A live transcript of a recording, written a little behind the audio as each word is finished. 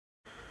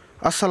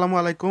আসসালামু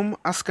আলাইকুম।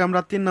 আজকে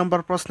আমরা 3 নম্বর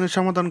প্রশ্নের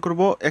সমাধান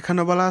করব।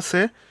 এখানে বলা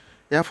আছে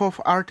F of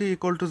R T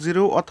equal to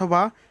zero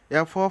অথবা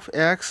F of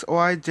x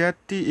Y Z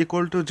T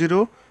equal to zero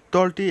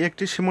তলটি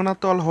একটি সীমানা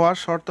তল হওয়ার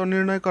শর্ত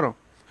নির্ণয় করো।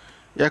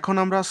 এখন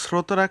আমরা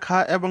স্রোতরেখা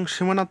এবং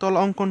সীমানা তল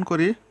অঙ্কন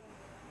করি।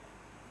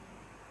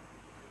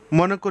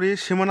 মনে করি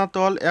সীমানা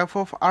তল F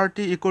of R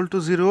T equal to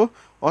zero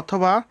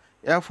অথবা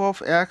F of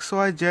x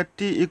Y Z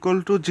T equal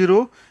to zero.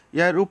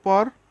 এর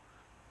উপর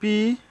পি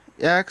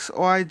এক্স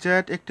ওয়াই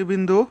জেড একটি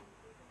বিন্দু।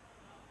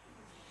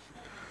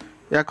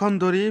 এখন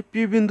ধরি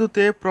পি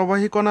বিন্দুতে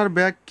প্রবাহী কণার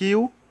বেগ কিউ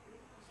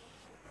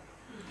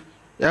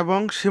এবং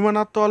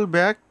সীমানা তল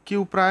বেগ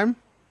কিউ প্রাইম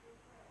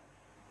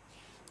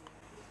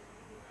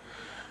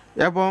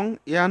এবং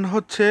এন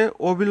হচ্ছে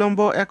অবিলম্ব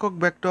একক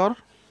ভেক্টর।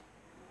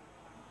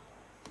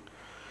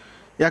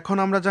 এখন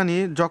আমরা জানি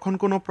যখন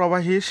কোনো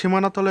প্রবাহী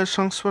সীমানাতলের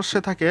সংস্পর্শে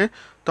থাকে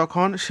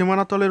তখন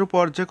সীমানাতলের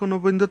উপর যে কোনো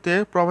বিন্দুতে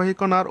প্রবাহী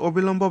কণার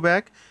অবিলম্ব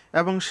বেগ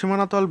এবং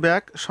সীমানাতল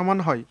বেগ সমান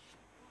হয়,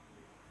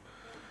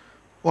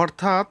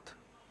 অর্থাৎ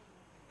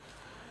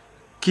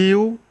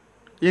Q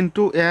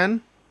into N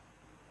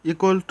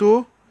equal to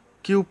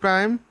Q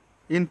prime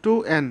into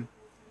N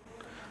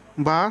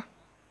বা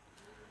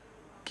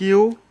Q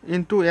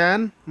into N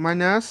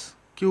minus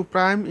Q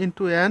prime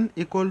into N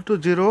equal to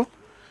zero,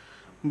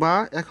 বা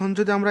এখন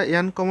যদি আমরা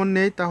এন কমন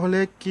নেই তাহলে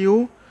Q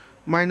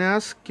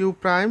minus Q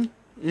prime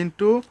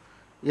into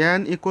N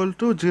equal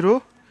to zero.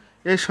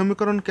 এই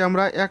সমীকরণকে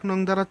আমরা 1 নং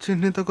দ্বারা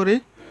চিহ্নিত করি।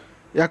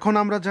 এখন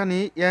আমরা জানি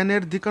এন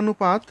এর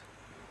দিকানুপাত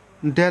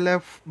del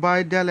F by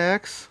del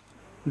x,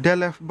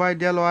 del F by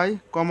del Y,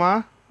 comma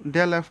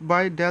del F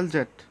by del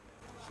Z.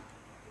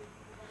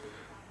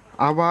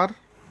 আবার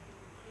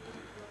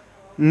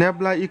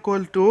nabla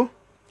equal to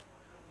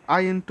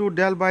I into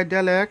del by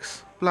del x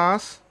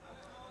plus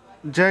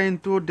J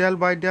into del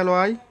by del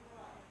Y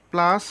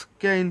plus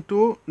K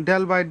into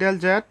del by del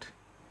Z.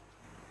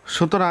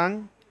 সুতরাং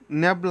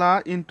nabla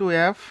into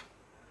F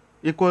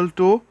equal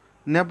to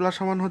nabla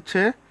সমান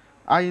হচ্ছে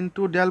I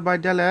into del by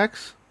del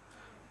x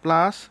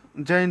plus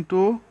J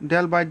into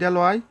del by del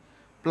Y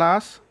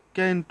plus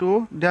K into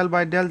del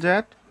by del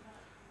Z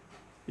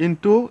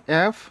into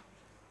F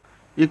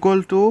equal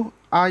to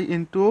I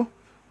into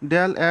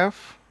del F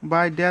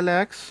by del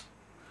x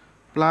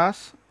plus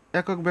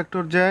একক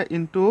vector J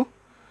into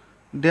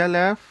del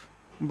F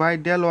by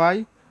del Y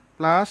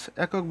plus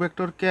একক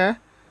vector K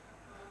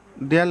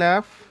del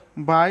F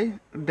by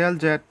del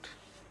Z,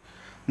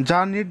 যা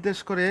নির্দেশ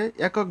করে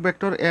একক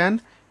vector N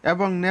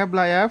এবং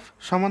nabla F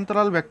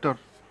সমান্তরাল vector.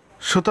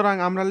 সুতরাং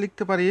আমরা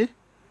লিখতে পারি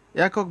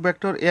একক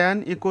vector N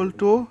equal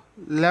to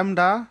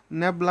lambda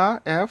nabla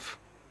F.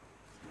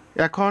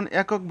 এখন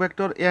একক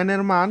ভেক্টর এন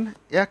এর মান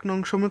 1 নং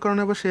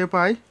সমীকরণে বসিয়ে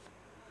পাই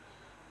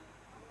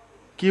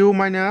কিউ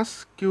মাইনাস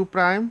কিউ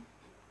প্রাইম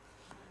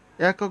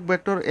একক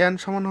ভেক্টর এন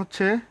সমান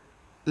হচ্ছে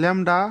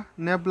lambda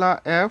nabla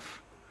F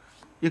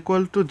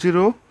equal to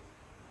zero,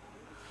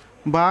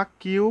 বা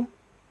Q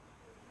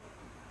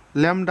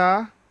lambda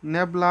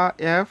nabla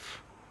F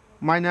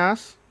minus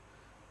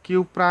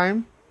Q prime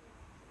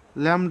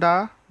lambda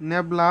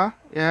nabla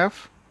F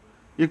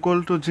equal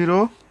to zero,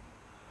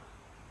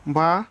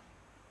 বা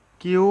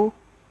Q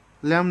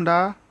lambda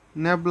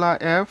nabla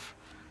F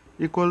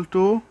equal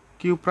to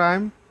Q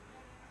prime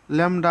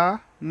lambda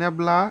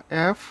nabla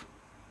F.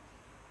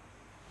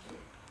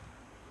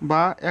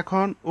 বা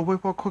এখন উভয়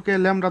পক্ষকে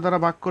lambda দ্বারা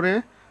ভাগ করে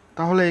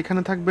তাহলে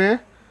এখানে থাকবে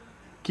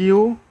Q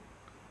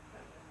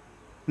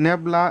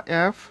nabla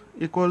F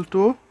equal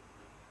to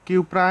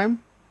Q prime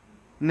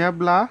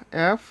nabla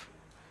F.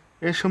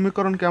 এই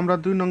সমীকরণকে আমরা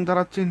 2 নং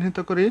দ্বারা চিহ্নিত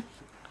করি।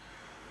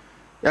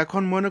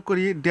 এখন মনে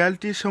করি ডেল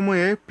টি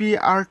সময়ে পি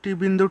আর টি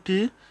বিন্দুটি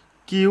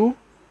কিউ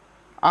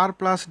আর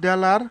প্লাস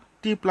ডেল আর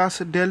টি প্লাস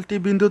ডেল টি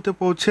বিন্দুতে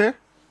পৌঁছে।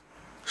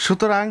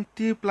 সুতরাং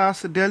টি প্লাস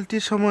ডেল টি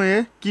সময়ে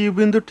কিউ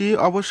বিন্দুটি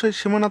অবশ্যই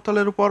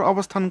সীমানাতলের উপর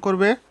অবস্থান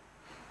করবে।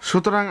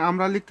 সুতরাং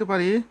আমরা লিখতে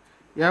পারি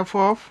F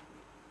of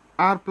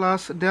R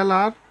plus del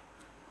R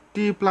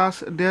T plus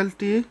del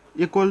T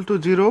equal to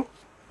zero.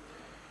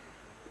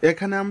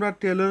 এখানে আমরা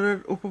টেলরের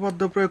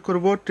উপপাদ্য প্রয়োগ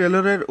করব।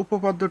 টেলরের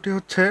উপপাদ্যটি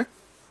হচ্ছে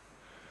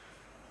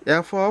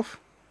F of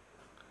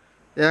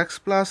x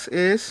plus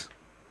S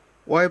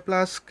Y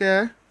plus K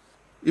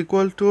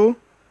equal to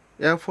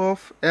F of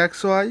x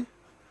Y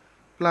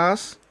plus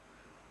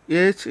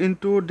H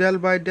into del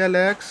by del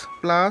x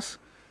plus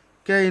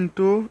K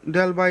into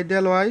del by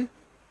del Y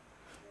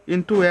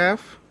into F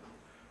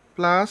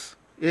plus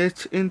H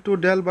into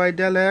del by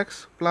del x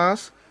plus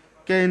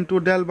K into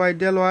del by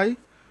del Y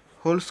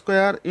whole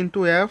square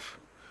into F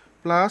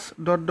plus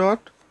dot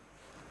dot.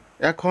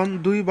 এখন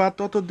 2 বা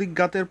ততোধিক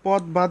ঘাতের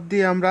পদ বাদ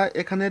দিয়ে আমরা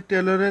এখানে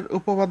টেলরের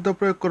উপপাদ্য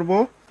প্রয়োগ করব।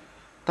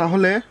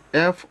 তাহলে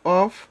এফ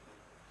অফ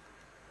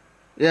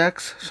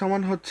এক্স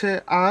সমান হচ্ছে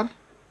আর,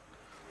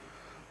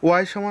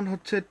 ওয়াই সমান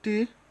হচ্ছে টি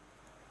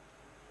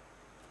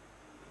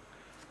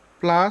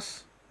প্লাস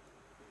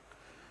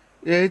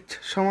এইচ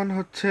সমান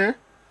হচ্ছে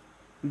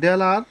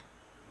del R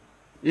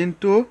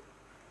into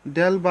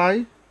del by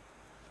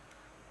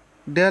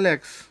del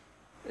x,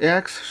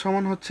 x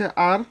সমান হচ্ছে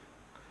আর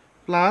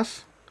প্লাস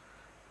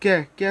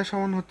কে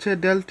সমান হচ্ছে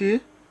del T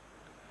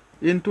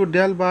into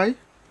del by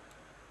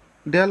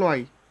del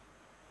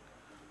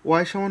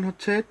Y সমান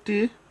হচ্ছে টি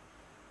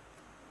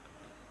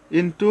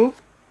ইন্টু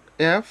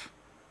এফ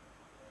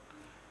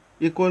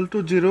ইকুয়াল টু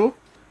 0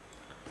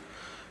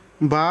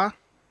 বা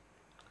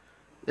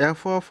F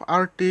of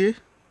R T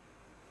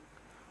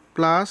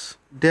plus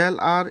del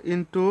R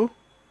into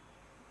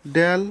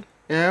del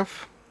F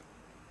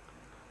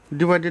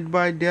divided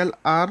by del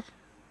R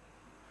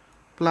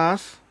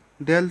plus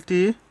del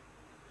T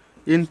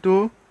into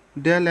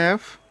del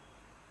F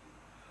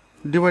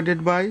divided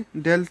by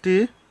del T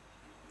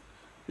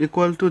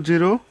equal to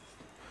 0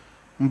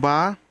 বা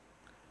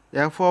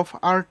F of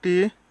R T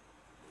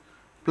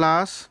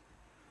plus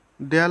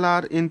del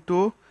R into,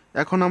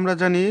 এখন আমরা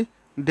জানি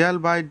del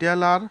by del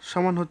আর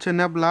সমান হচ্ছে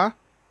nabla,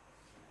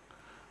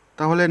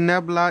 তাহলে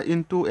nabla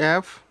into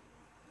F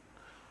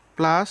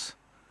plus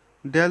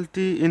del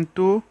T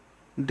into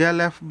del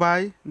F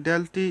by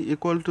del T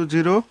equal to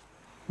 0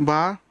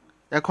 বা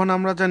এখন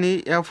আমরা জানি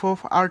এফ অফ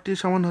আর টি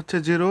সমান হচ্ছে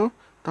 0,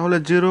 তাহলে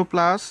 0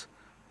 plus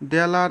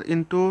del R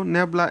into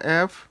nabla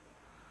F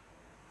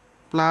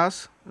plus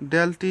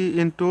del T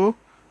into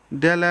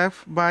del F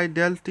by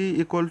del T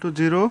equal to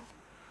 0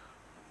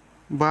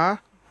 বা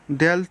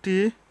del T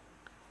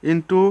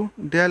into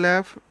del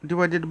F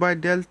divided by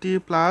del T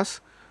plus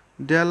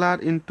del R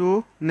into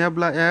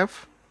nabla F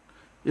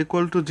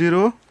equal to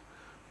 0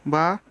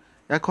 বা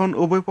এখন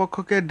উভয়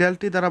পক্ষকে del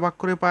T দ্বারা ভাগ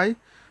করে পাই,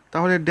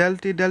 তাহলে del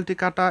T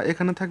কাটা,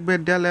 এখানে থাকবে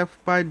del F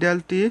by del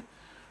T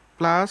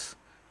plus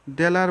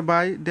del R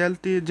by del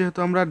T, যেহেতু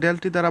আমরা ডেল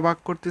টি দ্বারা ভাগ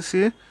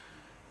করতেছি,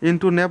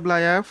 into nabla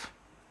F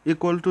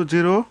equal to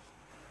 0।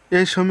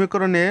 এই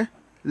সমীকরণে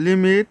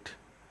limit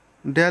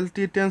del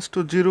T tends to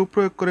 0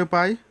 প্রয়োগ করে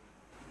পাই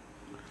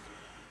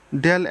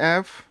del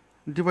F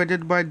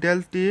divided by del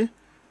T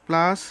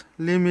plus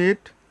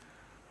limit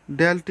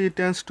del T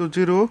tends to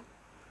 0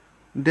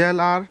 del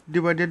R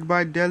divided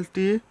by del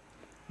T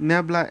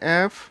nabla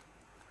F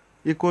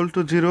equal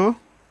to 0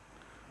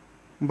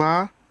 বা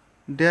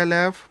del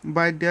F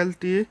by del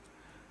T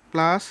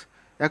plus,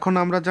 এখন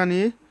আমরা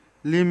জানি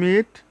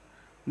limit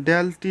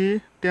del T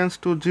tends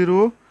to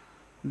 0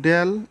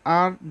 del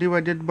R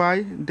divided by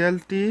del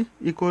T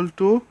equal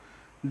to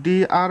D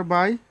R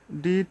by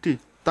D T,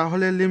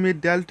 তাহলে limit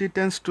del T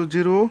tends to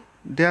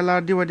 0 del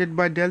R divided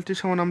by del T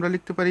সমান আমরা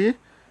লিখতে পারি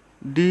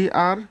D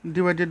R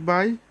divided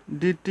by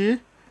D T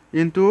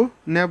into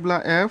nabla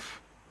F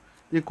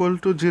equal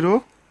to 0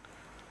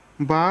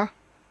 বা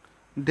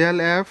del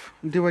F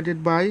divided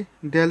by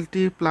del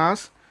T plus,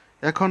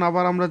 এখন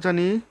আবার আমরা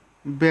জানি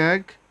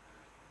bag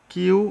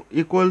Q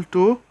equal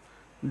to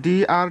D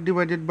R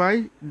divided by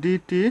D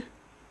T,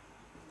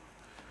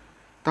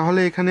 তাহলে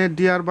এখানে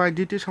D R by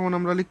D T সমান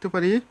আমরা লিখতে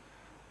পারি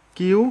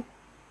Q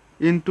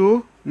into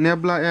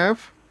nabla F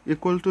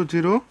equal to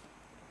 0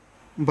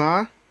 বা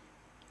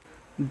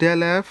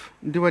del F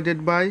divided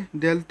by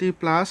del T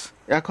plus,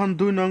 এখন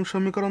 2 নং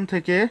সমীকরণ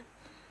থেকে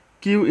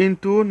কিউ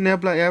ইন্টু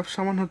নেবলা এফ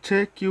সমান হচ্ছে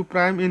Q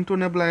prime into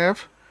nabla F,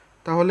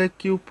 তাহলে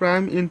Q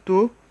prime into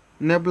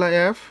nabla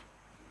F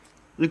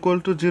equal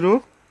to 0।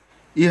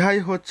 ইহাই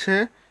হচ্ছে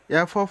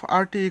F of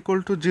R T equal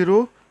to 0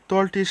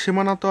 তলটি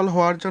সীমানাতল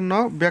হওয়ার জন্য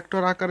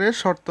ভেক্টর আকারের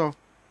শর্ত।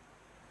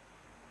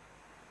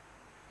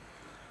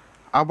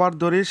 আবার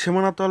ধরি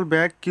সীমানাতল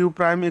bag Q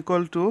prime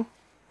equal to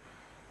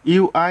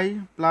you I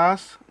plus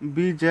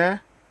B J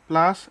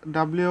plus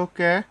W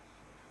কে,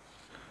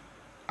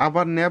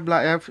 আবার nabla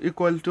F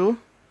equal to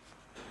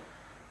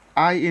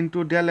I into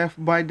del f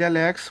by del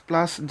x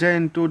plus j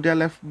into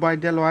del f by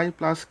del y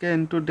plus k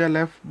into del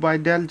f by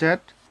del z,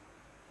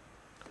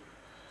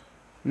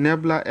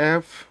 nebula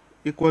f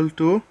equal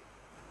to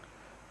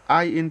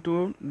I into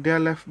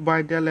del f by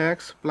del x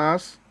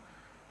plus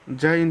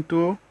j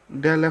into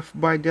del f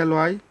by del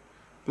y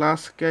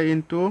plus k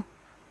into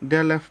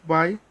del f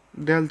by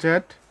del z,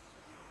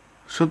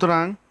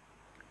 সুতরাং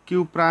q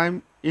prime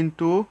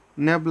into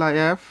nebula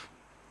f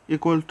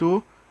equal to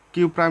q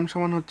prime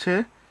সমান হচ্ছে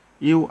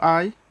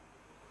ui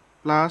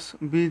plus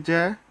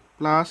বিজে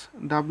plus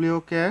W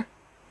কে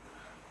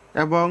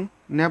এবং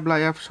nabla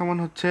F সমান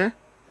হচ্ছে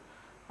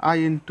I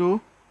into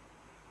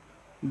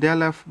del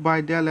F by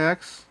del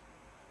x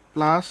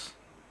plus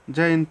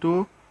J into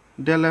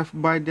del F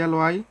by del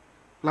Y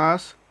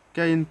plus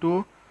K into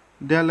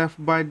del F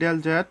by del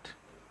Z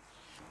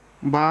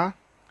বা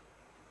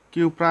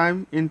Q prime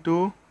into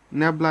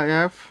nabla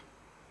F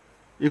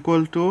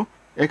equal to,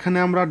 এখানে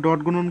আমরা dot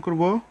গুণন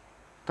করব,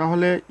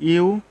 তাহলে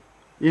you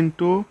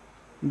into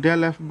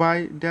del F by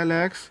del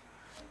x,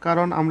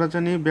 কারণ আমরা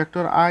জানি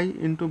vector I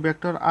into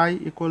vector I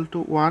equal to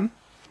 1,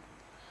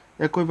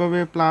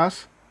 একইভাবে plus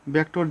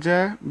vector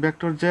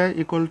J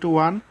equal to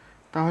 1,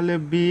 তাহলে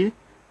B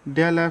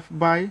del F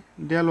by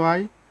del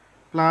Y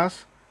plus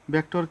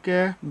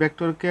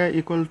vector K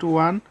equal to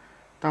 1,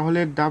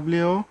 তাহলে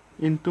W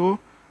into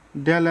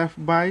del F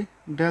by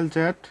del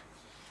Z.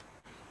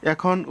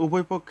 এখন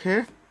উভয় পক্ষে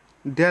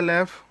del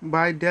F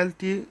by del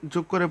T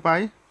যোগ করে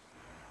পাই,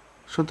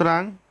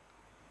 সুতরাং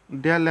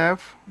del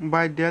f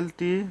by del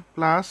t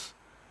plus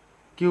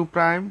q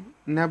prime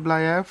nebula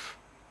f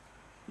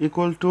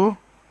equal to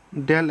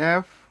del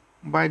F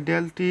by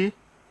del T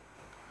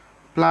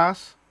plus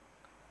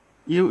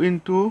you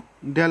into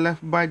del F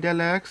by del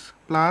x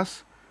plus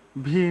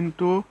V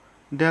into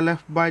del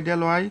F by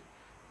del Y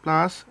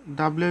plus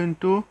W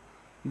into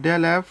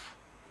del F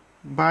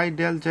by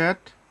del Z,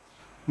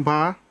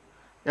 বা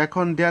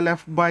এখন del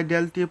F by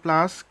del T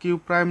plus Q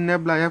prime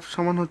nabla F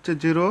সমান হচ্ছে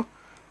 0,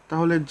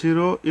 তাহলে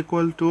 0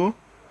 equal to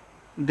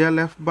del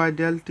F by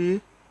del T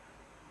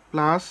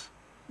plus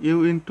you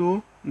into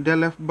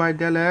del F by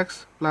del x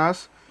plus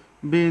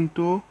B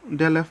into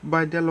del F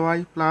by del Y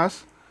plus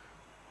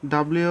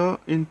W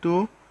into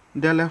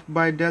del F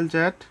by del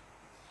Z,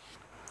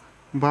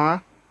 বা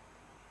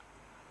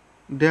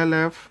del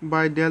F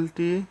by del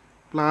T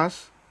plus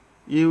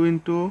you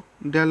into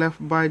del F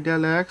by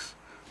del x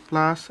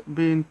plus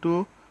B into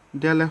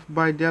del F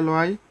by del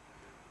Y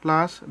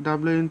plus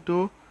W into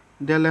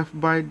del F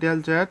by del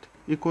Z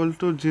equal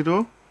to 0,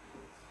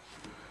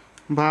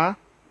 বা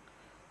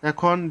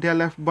এখন del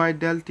F by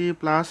del T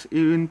plus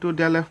you into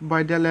del F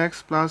by del x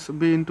plus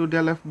B into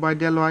del F by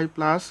del Y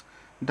plus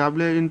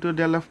W into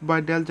del F by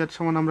del Z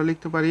সমান আমরা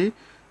লিখতে পারি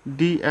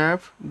D F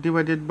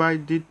divided by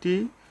DT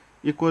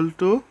equal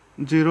to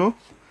 0,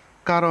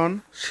 কারণ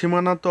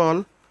সীমানা তল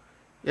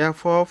F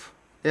of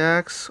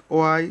x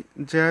Y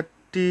Z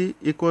T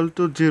equal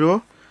to 0।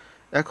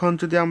 এখন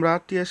যদি আমরা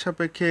টি এর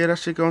সাপেক্ষে এই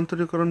রাশিকে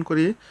অন্তরীকরণ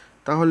করি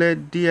তাহলে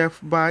DF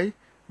by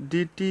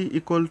DT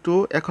equal to,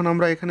 এখন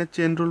আমরা এখানে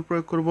চেন রুল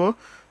প্রয়োগ করব,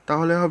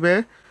 তাহলে হবে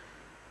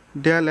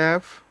ডেল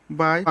এফ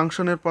বাই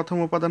ফাংশনের প্রথম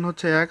উপাদান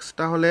হচ্ছে এক্স,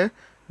 তাহলে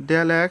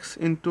del x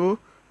into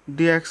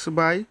dx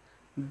by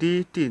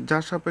DT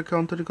যার সাপেক্ষে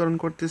অন্তরীকরণ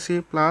করতেছি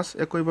প্লাস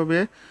একইভাবে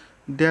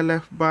del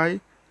F by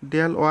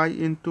del Y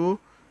into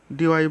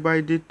dy by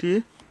DT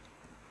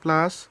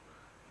plus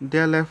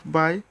del F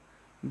by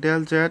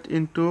del Z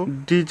into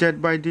DZ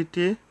by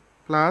DT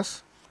plus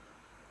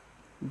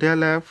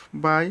del F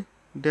by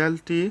del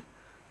T,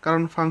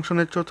 কারণ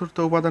ফাংশনের চতুর্থ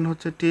উপাদান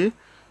হচ্ছে টি,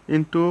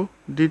 into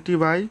DT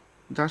by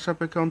যার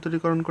সাপেক্ষে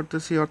অন্তরীকরণ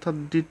করতেছি অর্থাৎ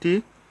ডিটি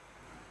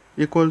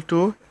ইকুয়াল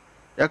টু,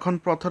 এখন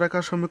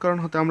প্রথরেখার সমীকরণ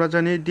হতে আমরা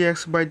জানি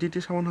ডিএক্স বাই ডিটি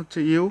সমান হচ্ছে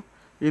you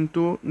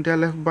into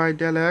del F by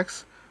del x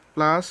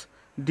plus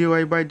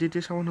dy by DT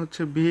সমান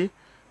হচ্ছে ভি,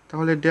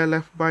 তাহলে del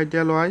F by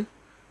del Y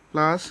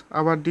plus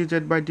আবার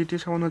ডিজেড বাই ডিটি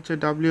সমান হচ্ছে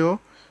W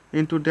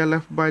into del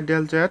F by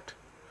del Z,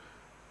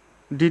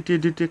 DT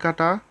DT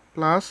কাটা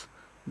plus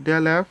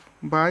del F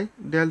by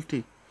del T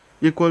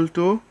equal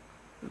to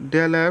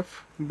del F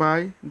by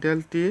del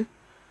T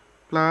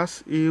plus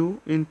you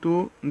into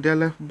del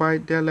F by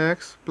del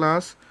x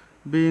plus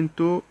B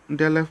into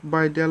del F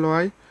by del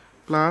Y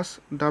plus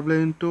W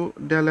into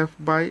del F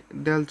by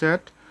del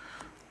Z,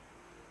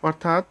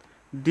 অর্থাৎ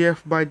DF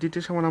by DT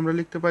সমান আমরা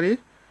লিখতে পারি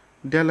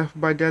del F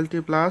by del T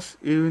plus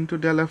you into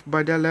del F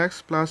by del x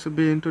plus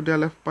B into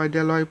del F by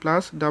del Y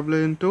plus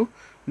W into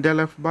del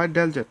F by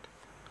del Z,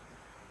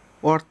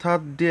 অর্থাৎ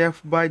DF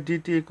by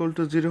DT equal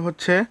to 0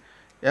 হচ্ছে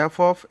F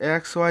of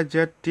x Y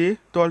Z টি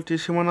তলটি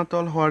সীমানা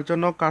তল হওয়ার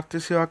জন্য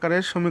কার্তেসীয়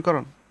আকারের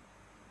সমীকরণ।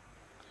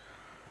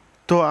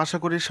 তো আশা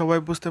করি সবাই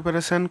বুঝতে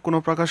পেরেছেন, কোনো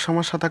প্রকার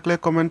সমস্যা থাকলে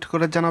কমেন্ট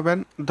করে জানাবেন।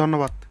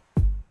 ধন্যবাদ।